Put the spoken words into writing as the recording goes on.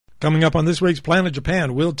Coming up on this week's Planet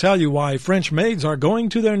Japan, we'll tell you why French maids are going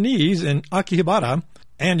to their knees in Akihabara,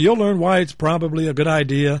 and you'll learn why it's probably a good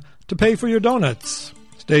idea to pay for your donuts.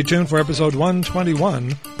 Stay tuned for episode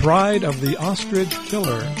 121, Pride of the Ostrich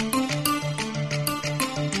Killer.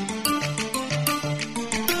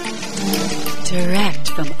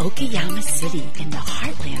 Direct from Okayama City in the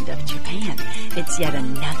heartland of Japan, it's yet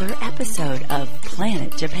another episode of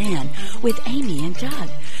Planet Japan with Amy and Doug.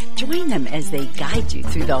 Join them as they guide you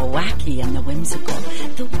through the wacky and the whimsical,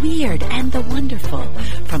 the weird and the wonderful,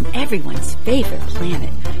 from everyone's favorite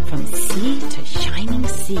planet, from sea to shining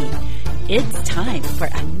sea. It's time for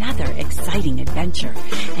another exciting adventure.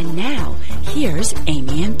 And now, here's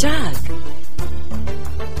Amy and Doug.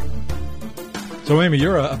 So, Amy,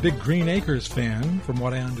 you're a big Green Acres fan, from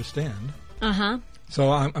what I understand. Uh-huh.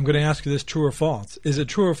 So I'm going to ask you this, true or false. Is it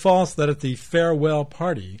true or false that at the farewell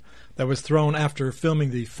party that was thrown after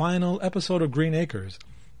filming the final episode of Green Acres,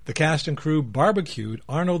 the cast and crew barbecued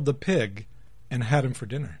Arnold the pig and had him for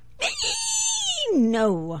dinner?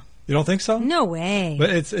 No. You don't think so? No way. But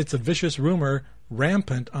it's a vicious rumor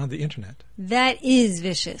rampant on the internet. That is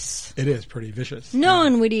vicious. It is pretty vicious. No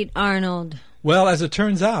one would eat Arnold. Well, as it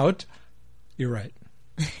turns out, you're right.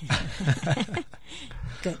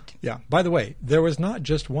 Good. Yeah. By the way, there was not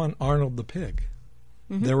just one Arnold the pig.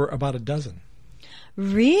 Mm-hmm. There were about a dozen.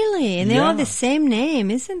 Really? And they all have Yeah. the same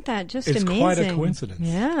name. Isn't that just It's amazing? quite a coincidence.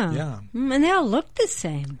 Yeah. Yeah. And they all look the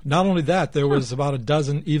same. Not only that, there was about a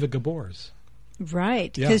dozen Eva Gabors.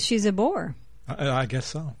 Right. Yeah. Because she's a boar. I guess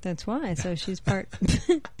so. That's why. So she's part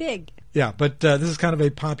big. Yeah, but this is kind of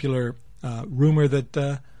a popular rumor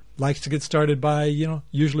that likes to get started by,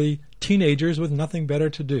 usually teenagers with nothing better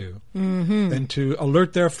to do than to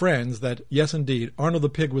alert their friends that, yes, indeed, Arnold the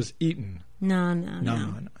pig was eaten. No.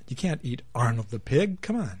 You can't eat Arnold the pig.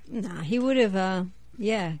 Come on. Nah, he would have,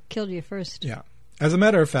 killed you first. Yeah. As a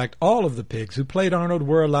matter of fact, all of the pigs who played Arnold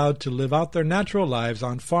were allowed to live out their natural lives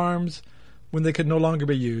on farms when they could no longer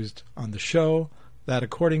be used on the show that,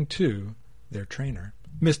 according to their trainer,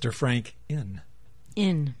 Mr. Frank In.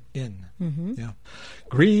 Yeah.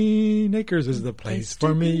 Green Acres is the place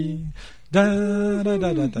for me. Da, da,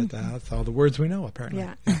 da, da, da, da. That's all the words we know, apparently.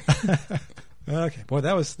 Yeah. Okay. Boy,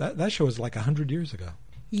 that show was like 100 years ago.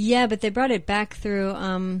 Yeah, but they brought it back through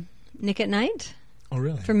Nick at Night. Oh,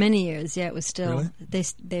 really? For many years. Yeah, it was still... Really?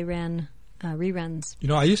 They ran reruns.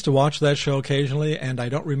 I used to watch that show occasionally, and I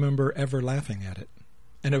don't remember ever laughing at it.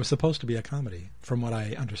 And it was supposed to be a comedy, from what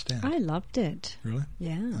I understand. I loved it. Really?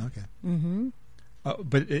 Yeah. Okay. Mm-hmm.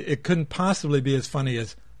 But it couldn't possibly be as funny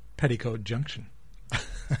as Petticoat Junction.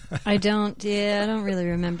 I don't really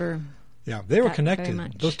remember. Yeah, they were very connected.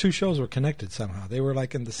 much. Those two shows were connected somehow. They were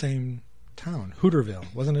like in the same town, Hooterville.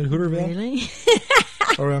 Wasn't it Hooterville? Really?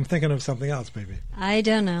 Or I'm thinking of something else, maybe. I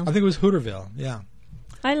don't know. I think it was Hooterville, yeah.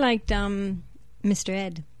 I liked Mr.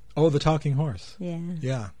 Ed. Oh, the talking horse. Yeah.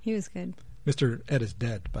 Yeah. He was good. Mr. Ed is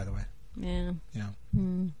dead, by the way. Yeah. Yeah.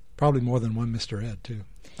 Probably more than one Mr. Ed, too.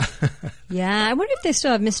 Yeah, I wonder if they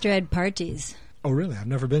still have Mr. Ed parties. Oh, really? I've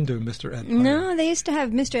never been to a Mr. Ed party. No, they used to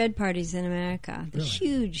have Mr. Ed parties in America. Really?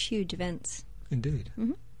 Huge, huge events. Indeed.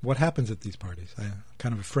 What happens at these parties? I'm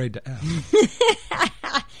kind of afraid to ask.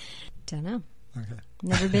 Don't know. Okay.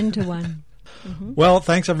 Never been to one. Well,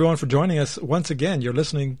 thanks everyone for joining us. Once again, you're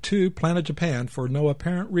listening to Planet Japan for no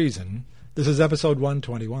apparent reason. This is episode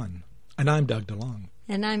 121. And I'm Doug DeLong.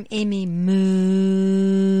 And I'm Amy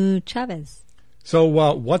Moo Chavez. So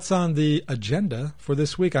what's on the agenda for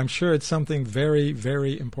this week? I'm sure it's something very,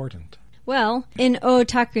 very important. Well, in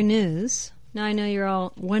Otaku News, now I know you're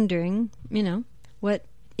all wondering, what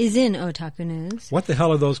is in Otaku News. What the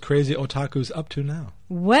hell are those crazy otakus up to now?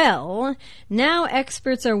 Well, now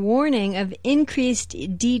experts are warning of increased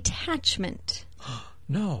detachment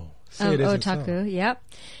No. Say of it isn't otaku, so. yep.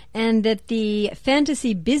 And that the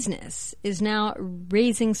fantasy business is now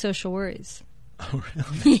raising social worries. Oh,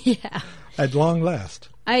 really? Yeah. At long last.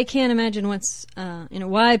 I can't imagine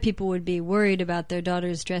why people would be worried about their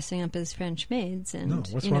daughters dressing up as French maids and No,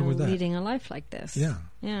 what's wrong with that? leading a life like this. Yeah.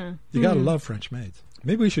 Yeah. You gotta love French maids.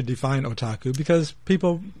 Maybe we should define otaku because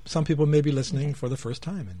some people may be listening for the first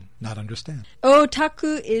time and not understand.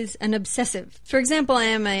 Otaku is an obsessive. For example, I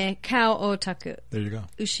am a cow otaku. There you go.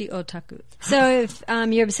 Ushi otaku. So if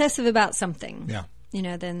you're obsessive about something, Yeah.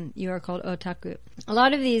 then you are called otaku. A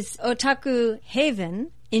lot of these otaku haven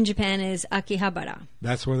in Japan is Akihabara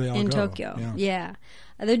That's where they all in go. Tokyo. Yeah.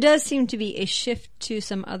 There does seem to be a shift to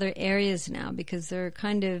some other areas now because they're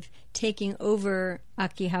kind of taking over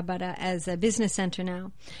Akihabara as a business center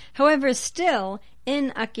now. However, still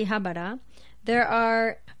in Akihabara, there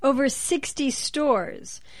are over 60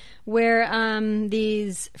 stores where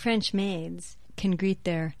these French maids can greet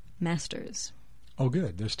their masters. Oh,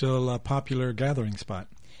 good. They're still a popular gathering spot.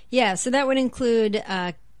 Yeah, so that would include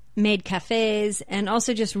maid cafes and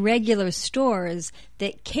also just regular stores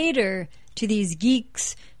that cater to these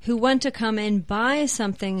geeks who want to come and buy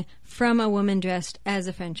something from a woman dressed as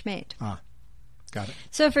a French maid. Ah, got it.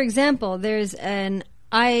 So, for example, there's an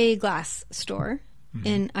eyeglass store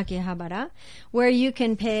in Akihabara where you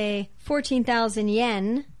can pay 14,000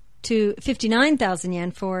 yen to 59,000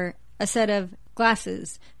 yen for a set of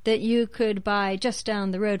glasses that you could buy just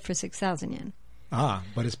down the road for 6,000 yen. Ah,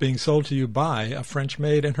 but it's being sold to you by a French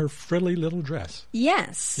maid in her frilly little dress.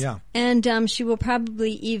 Yes. Yeah. And she will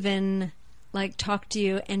probably even talk to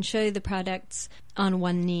you and show you the products on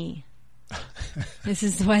one knee. This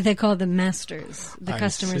is why they call them masters. The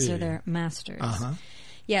customers are their masters. Uh-huh.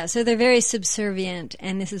 Yeah, so they're very subservient,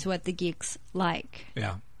 and this is what the geeks like.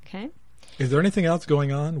 Yeah. Okay? Is there anything else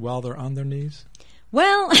going on while they're on their knees?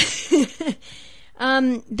 Well,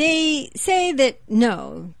 they say that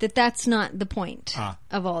no, that's not the point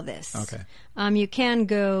of all this. Okay. You can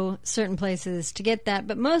go certain places to get that,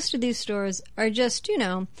 but most of these stores are just,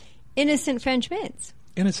 innocent French maids.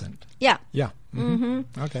 Innocent. Yeah. Yeah.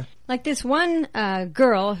 Mm-hmm. Okay. Like this one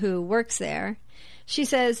girl who works there, she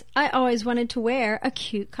says, I always wanted to wear a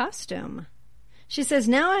cute costume. She says,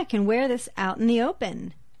 now I can wear this out in the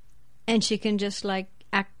open. And she can just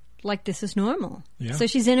act like this is normal. Yeah. So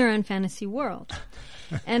she's in her own fantasy world.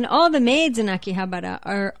 And all the maids in Akihabara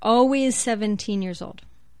are always 17 years old.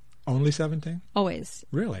 Only 17? Always.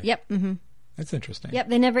 Really? Yep. Mm-hmm. That's interesting. Yep,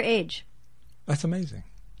 they never age. That's amazing.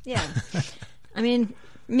 Yeah. I mean,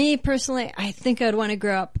 me personally, I think I'd want to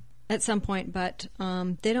grow up at some point, but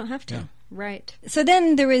they don't have to. Yeah. Right. So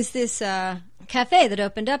then there was this cafe that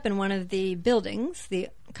opened up in one of the buildings. The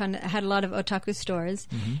kind of had a lot of otaku stores,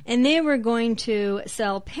 and they were going to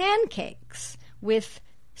sell pancakes with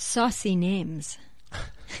saucy names.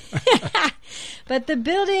 But the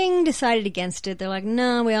building decided against it. They're like,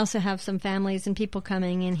 no, we also have some families and people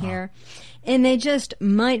coming in here. And they just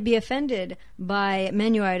might be offended by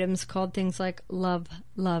menu items called things like Love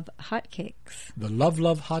Hotcakes. The Love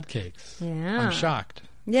Hotcakes. Yeah. I'm shocked.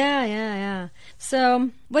 Yeah. So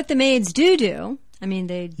what the maids do, I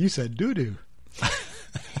mean, You said doo-doo.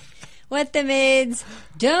 what the maids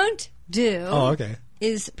don't do okay.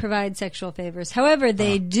 is provide sexual favors. However,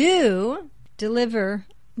 they do deliver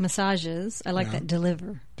massages. I like that,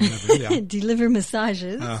 deliver. Yeah. Deliver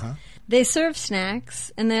massages. Uh-huh. They serve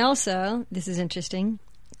snacks, and they also, this is interesting,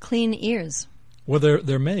 clean ears. Well,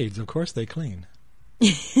 they're maids. Of course they clean.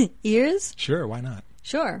 Ears? Sure, why not?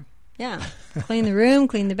 Sure, yeah. Clean the room,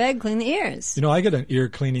 clean the bed, clean the ears. I get an ear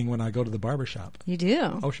cleaning when I go to the barber shop. You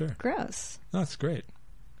do? Oh, sure. Gross. Oh, that's great.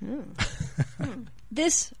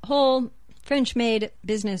 This whole French maid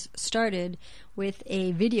business started with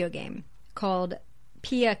a video game called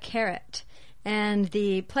Pia Carrot. And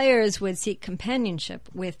the players would seek companionship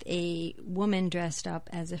with a woman dressed up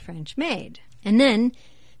as a French maid. And then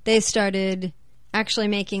they started actually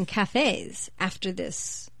making cafes after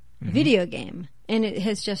this video game. And it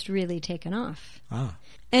has just really taken off. Ah.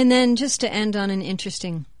 And then just to end on an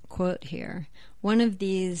interesting quote here, one of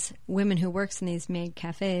these women who works in these maid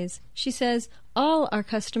cafes, she says, all our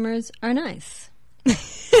customers are nice.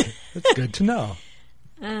 That's good to know.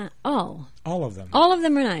 All. All of them. All of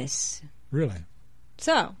them are nice. Really?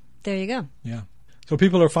 So, there you go. Yeah. So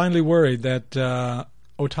people are finally worried that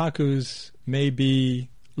otakus may be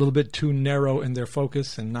a little bit too narrow in their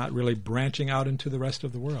focus and not really branching out into the rest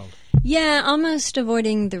of the world. Yeah, almost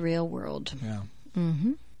avoiding the real world. Yeah.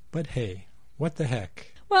 Mm-hmm. But hey, what the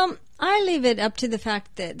heck? Well, I leave it up to the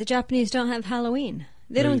fact that the Japanese don't have Halloween.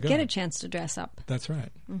 They There you don't get go. a chance to dress up. That's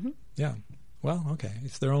right. Mm-hmm. Yeah. Well, okay.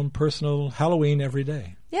 It's their own personal Halloween every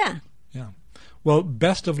day. Yeah. Yeah. Well,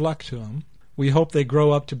 best of luck to them. We hope they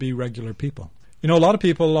grow up to be regular people. A lot of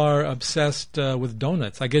people are obsessed with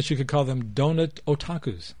donuts. I guess you could call them donut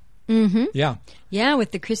otakus. Mm-hmm. Yeah. Yeah,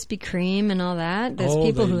 with the Krispy Kreme and all that. There's Oh,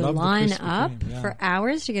 people they who love the line Krispy up Kreme, yeah. for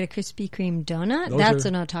hours to get a Krispy Kreme donut. Those That's are-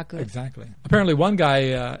 an otaku. Exactly. Apparently one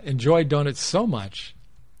guy enjoyed donuts so much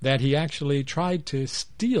that he actually tried to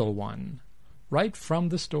steal one right from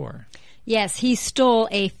the store. Yes, he stole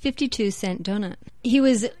a 52-cent donut. He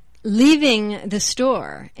was leaving the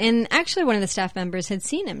store, and actually one of the staff members had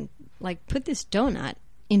seen him, put this donut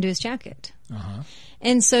into his jacket. Uh-huh.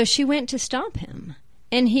 And so she went to stop him,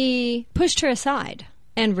 and he pushed her aside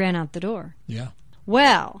and ran out the door. Yeah.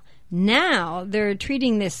 Well, now they're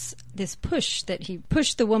treating this push that he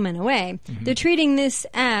pushed the woman away, they're treating this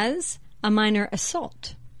as a minor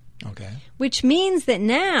assault, Okay. which means that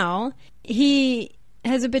now he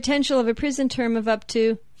has a potential of a prison term of up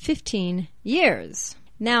to 15 years.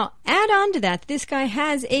 Now, add on to that, this guy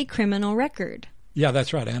has a criminal record. Yeah,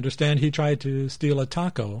 that's right. I understand he tried to steal a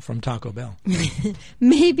taco from Taco Bell.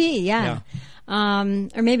 Maybe, yeah.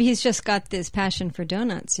 Or maybe he's just got this passion for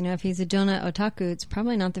donuts. You know, if he's a donut otaku, it's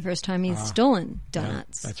probably not the first time he's stolen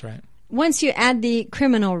donuts. Yeah, that's right. Once you add the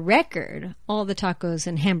criminal record, all the tacos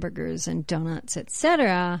and hamburgers and donuts,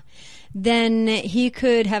 etc., then he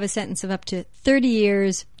could have a sentence of up to 30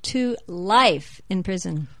 years to life in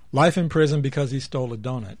prison. Life in prison because he stole a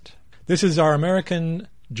donut. This is our American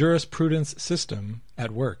jurisprudence system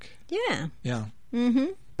at work. Yeah. Yeah. Mm-hmm.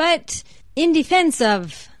 But in defense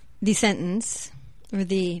of the sentence, or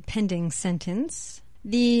the pending sentence,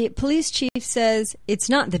 the police chief says it's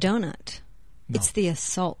not the donut. No. It's the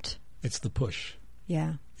assault. It's the push.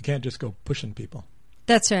 Yeah. You can't just go pushing people.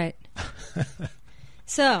 That's right.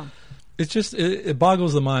 So... It's just, it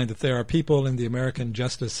boggles the mind that there are people in the American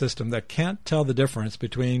justice system that can't tell the difference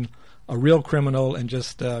between a real criminal and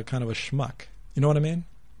just kind of a schmuck. You know what I mean?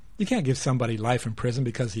 You can't give somebody life in prison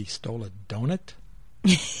because he stole a donut.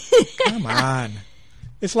 Come on.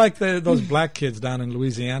 It's like those black kids down in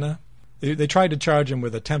Louisiana. They tried to charge him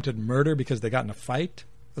with attempted murder because they got in a fight,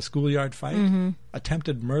 a schoolyard fight. Mm-hmm.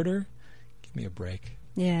 Attempted murder? Give me a break.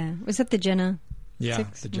 Yeah. Was that the Jenna? Yeah,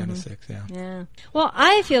 6? the Jenna 6, yeah. Yeah. Well,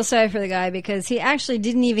 I feel sorry for the guy because he actually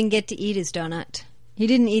didn't even get to eat his donut. He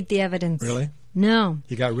didn't eat the evidence. Really? No.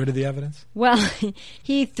 He got rid of the evidence? Well,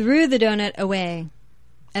 he threw the donut away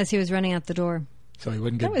as he was running out the door. So he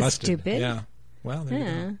wouldn't get busted. That was stupid. Yeah. Well, there you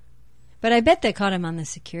go. But I bet they caught him on the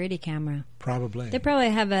security camera. Probably. They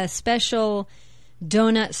probably have a special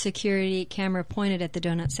donut security camera pointed at the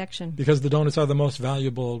donut section. Because the donuts are the most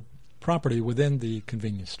valuable property within the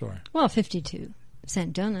convenience store. Well,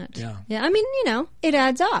 52-cent donut. Yeah. Yeah, I mean, you know, it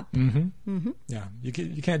adds up. Mm-hmm. Mm-hmm. Yeah.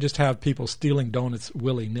 You can't just have people stealing donuts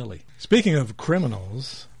willy-nilly. Speaking of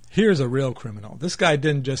criminals, here's a real criminal. This guy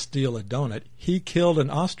didn't just steal a donut. He killed an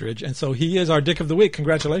ostrich, and so he is our Dick of the Week.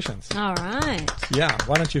 Congratulations. All right. Yeah.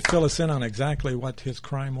 Why don't you fill us in on exactly what his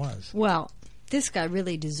crime was? Well, this guy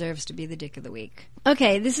really deserves to be the Dick of the Week.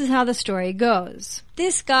 Okay, this is how the story goes.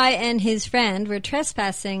 This guy and his friend were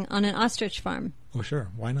trespassing on an ostrich farm. Oh, sure.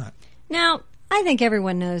 Why not? Now, I think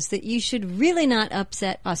everyone knows that you should really not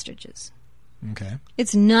upset ostriches. Okay.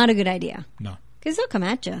 It's not a good idea. No. Because they'll come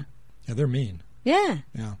at you. Yeah, they're mean. Yeah.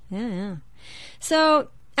 Yeah. Yeah. So,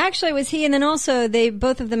 actually, it was he, and then also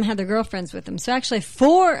both of them had their girlfriends with them. So, actually,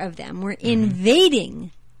 4 of them were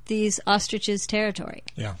invading these ostriches' territory.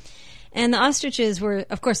 Yeah. And the ostriches were,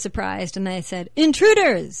 of course, surprised, and they said,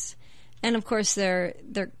 "Intruders!" And, of course, they're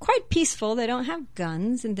quite peaceful. They don't have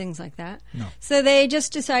guns and things like that. No. So they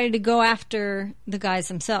just decided to go after the guys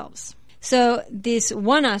themselves. So this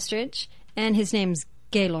one ostrich, and his name's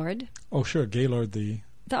Gaylord. Oh, sure. Gaylord the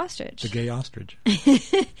ostrich. The gay ostrich.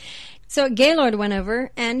 So Gaylord went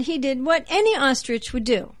over, and he did what any ostrich would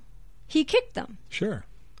do. He kicked them. Sure.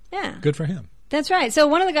 Yeah. Good for him. That's right. So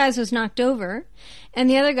one of the guys was knocked over, and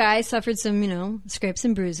the other guy suffered some, scrapes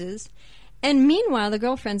and bruises. And meanwhile, the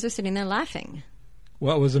girlfriends are sitting there laughing.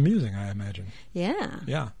 Well, it was amusing, I imagine. Yeah.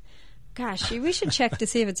 Yeah. Gosh, we should check to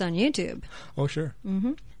see if it's on YouTube. Oh, sure.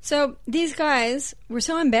 Mm-hmm. So these guys were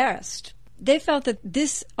so embarrassed. They felt that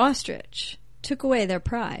this ostrich took away their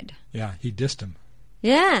pride. Yeah, he dissed him.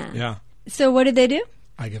 Yeah. Yeah. So what did they do?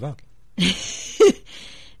 I give up.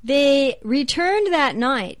 They returned that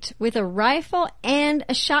night with a rifle and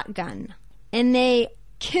a shotgun, and they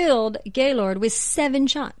killed Gaylord with 7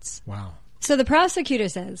 shots. Wow. So the prosecutor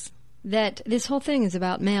says that this whole thing is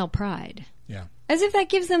about male pride. Yeah. As if that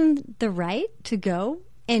gives them the right to go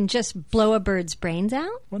and just blow a bird's brains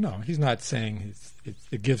out? Well, no, he's not saying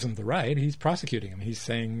it gives him the right. He's prosecuting him. He's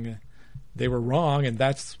saying they were wrong, and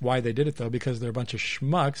that's why they did it, though, because they're a bunch of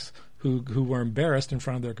schmucks who were embarrassed in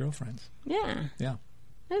front of their girlfriends. Yeah. Yeah.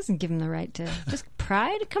 That doesn't give them the right to... Just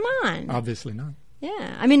pride? Come on. Obviously not.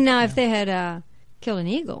 Yeah. I mean, now if they had killed an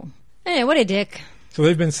eagle. Anyway, what a dick. So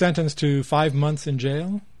they've been sentenced to 5 months in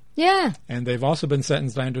jail. Yeah. And they've also been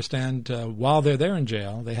sentenced, I understand, while they're there in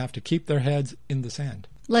jail, they have to keep their heads in the sand.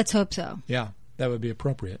 Let's hope so. Yeah, that would be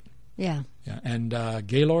appropriate. Yeah. Yeah. And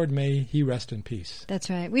Gaylord, may he rest in peace. That's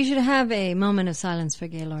right. We should have a moment of silence for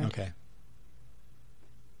Gaylord. Okay.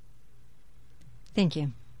 Thank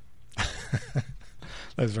you.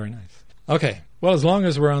 That was very nice. Okay. Well, as long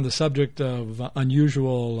as we're on the subject of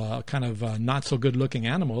unusual, kind of not-so-good-looking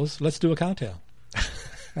animals, let's do a cocktail.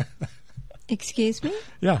 Excuse me?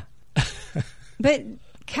 Yeah. But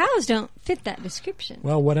cows don't fit that description.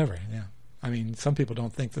 Well, whatever, yeah. I mean, some people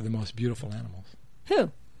don't think they're the most beautiful animals.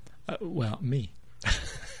 Who? Well, me.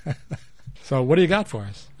 So what do you got for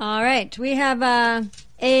us? All right. We have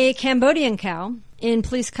a Cambodian cow in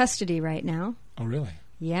police custody right now. Oh, really?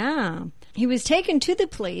 Yeah. He was taken to the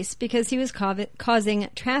police because he was causing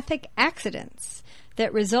traffic accidents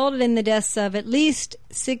that resulted in the deaths of at least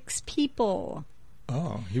 6 people.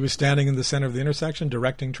 Oh, he was standing in the center of the intersection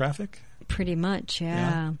directing traffic? Pretty much,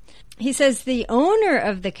 yeah. He says the owner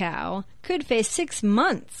of the cow could face 6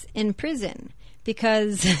 months in prison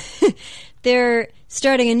because they're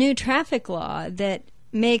starting a new traffic law that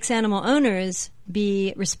makes animal owners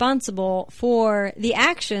be responsible for the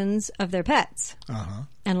actions of their pets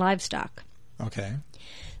and livestock. Okay.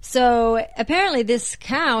 So apparently this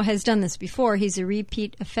cow has done this before. He's a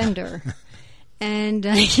repeat offender. And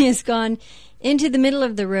he has gone into the middle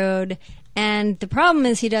of the road. And the problem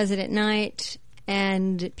is he does it at night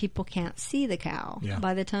and people can't see the cow. Yeah.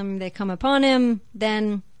 By the time they come upon him,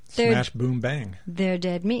 then Smash, boom, bang. They're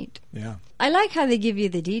dead meat. Yeah. I like how they give you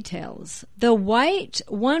the details. The white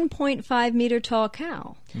 1.5 meter tall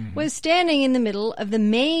cow was standing in the middle of the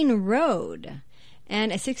main road,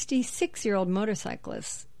 and a 66-year-old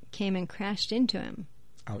motorcyclist came and crashed into him.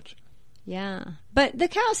 Ouch. Yeah. But the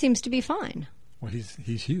cow seems to be fine. Well, he's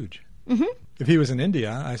huge. Mm-hmm. If he was in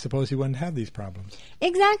India, I suppose he wouldn't have these problems.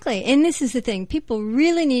 Exactly. And this is the thing. People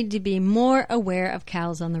really need to be more aware of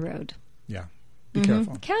cows on the road. Yeah. Be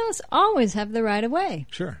careful. Cows always have the right of way.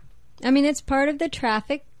 Sure. I mean, it's part of the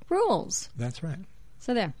traffic rules. That's right.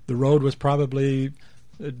 So there. The road was probably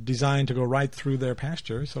designed to go right through their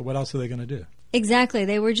pasture, so what else are they going to do? Exactly.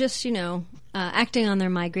 They were just, acting on their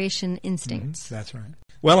migration instincts. That's right.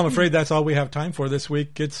 Well, I'm afraid that's all we have time for this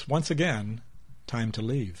week. It's, once again, time to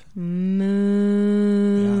leave.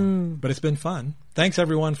 Moo. Yeah. But it's been fun. Thanks,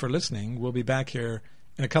 everyone, for listening. We'll be back here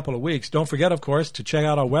in a couple of weeks. Don't forget, of course, to check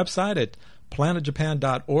out our website at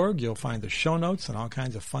planetjapan.org. You'll find the show notes and all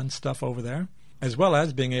kinds of fun stuff over there, as well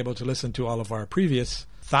as being able to listen to all of our previous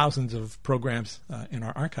thousands of programs in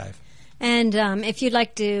our archive. And if you'd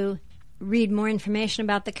like to read more information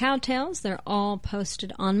about the cowtails, they're all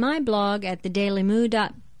posted on my blog at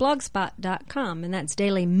thedailymoo.blogspot.com, and that's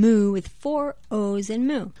Daily Moo with 4 O's in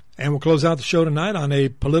Moo. And we'll close out the show tonight on a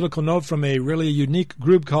political note from a really unique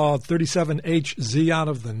group called 37HZ out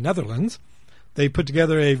of the Netherlands. They put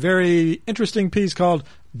together a very interesting piece called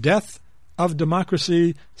Death of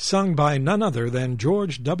Democracy, sung by none other than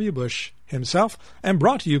George W. Bush himself, and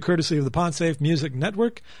brought to you courtesy of the PodSafe Music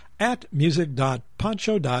Network at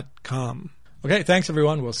music.podshow.com. Okay, thanks,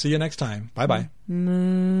 everyone. We'll see you next time. Bye-bye.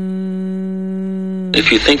 If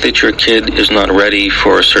you think that your kid is not ready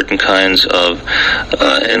for certain kinds of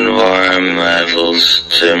environmental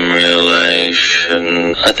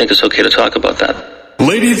stimulation, I think it's okay to talk about that.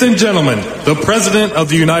 Ladies and gentlemen, the President of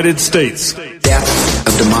the United States. Death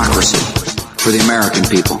of democracy for the American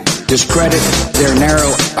people. Discredit their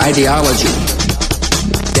narrow ideology.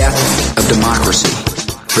 Death of democracy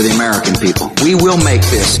for the American people. We will make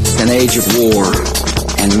this an age of war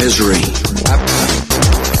and misery.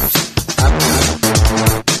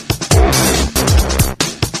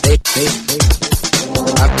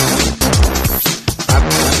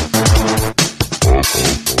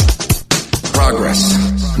 Progress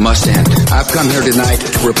must end. I've come here tonight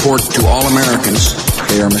to report to all Americans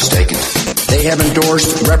they are mistaken. They have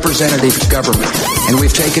endorsed representative government, and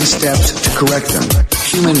we've taken steps to correct them.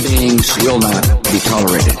 Human beings will not be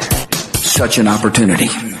tolerated. Such an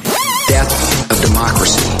opportunity. Death of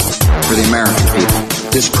democracy for the American people.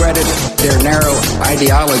 Discredit their narrow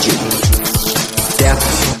ideology. Death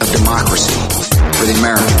of democracy for the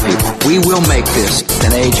American people. We will make this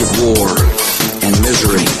an age of war and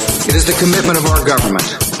misery. It is the commitment of our government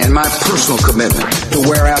and my personal commitment to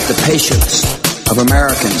wear out the patience of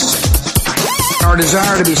Americans. Our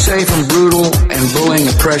desire to be safe from brutal and bullying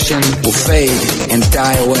oppression will fade and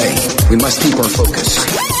die away. We must keep our focus.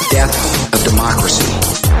 Death of democracy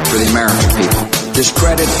for the American people.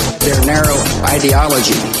 Discredit their narrow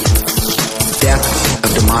ideology. Death of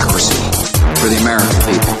democracy for the American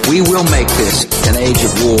people. We will make this an age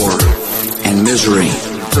of war and misery.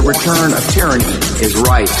 The return of tyranny is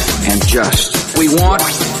right and just. We want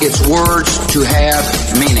its words to have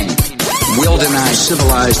meaning. We'll deny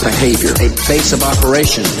civilized behavior, a base of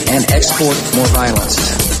operation, and export more violence.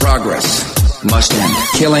 Progress must end.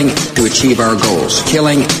 Killing to achieve our goals.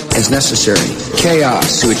 Killing as necessary.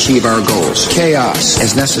 Chaos to achieve our goals. Chaos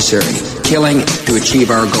as necessary. Killing to achieve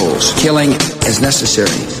our goals. Killing as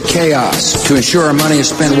necessary. Chaos to ensure our money is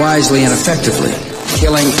spent wisely and effectively.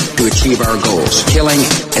 Killing to achieve our goals. Killing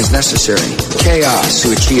as necessary. Chaos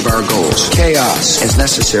to achieve our goals. Chaos as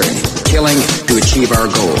necessary. Killing to achieve our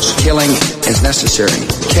goals. Killing as necessary.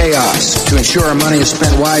 Chaos to ensure our money is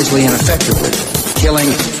spent wisely and effectively. Killing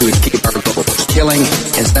to achieve our goals. Killing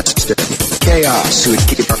as necessary. Chaos to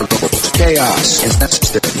achieve our goals. Chaos is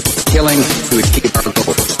necessary. Killing to achieve our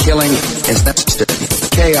goals. Killing is necessary.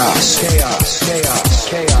 Chaos. Chaos. Chaos.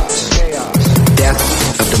 Chaos. Chaos. Death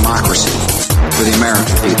of democracy for the American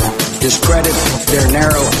people. Discredit their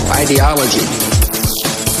narrow ideology.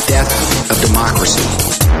 Death of democracy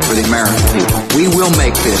for the American people. We will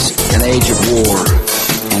make this an age of war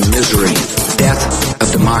and misery. Death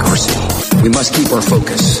of democracy. We must keep our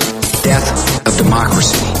focus. Death of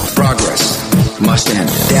democracy. Progress must end.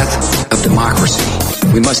 Death of democracy.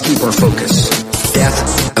 We must keep our focus.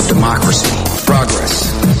 Death of democracy. Progress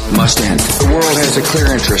must end. The world has a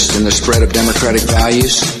clear interest in the spread of democratic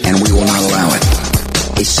values, and we will not allow it.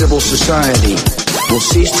 A civil society will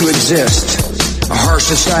cease to exist. A harsh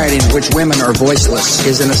society in which women are voiceless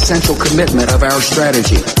is an essential commitment of our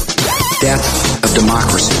strategy. Death of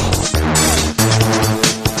democracy.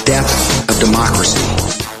 Death of democracy.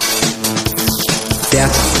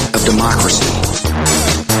 Death of democracy.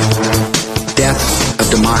 Death of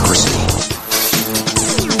democracy.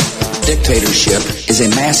 Dictatorship is a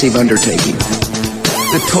massive undertaking.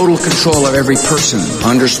 The total control of every person,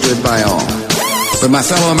 understood by all. But my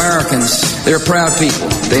fellow Americans, they're proud people.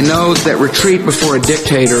 They know that retreat before a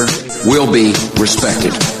dictator will be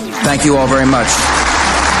respected. Thank you all very much.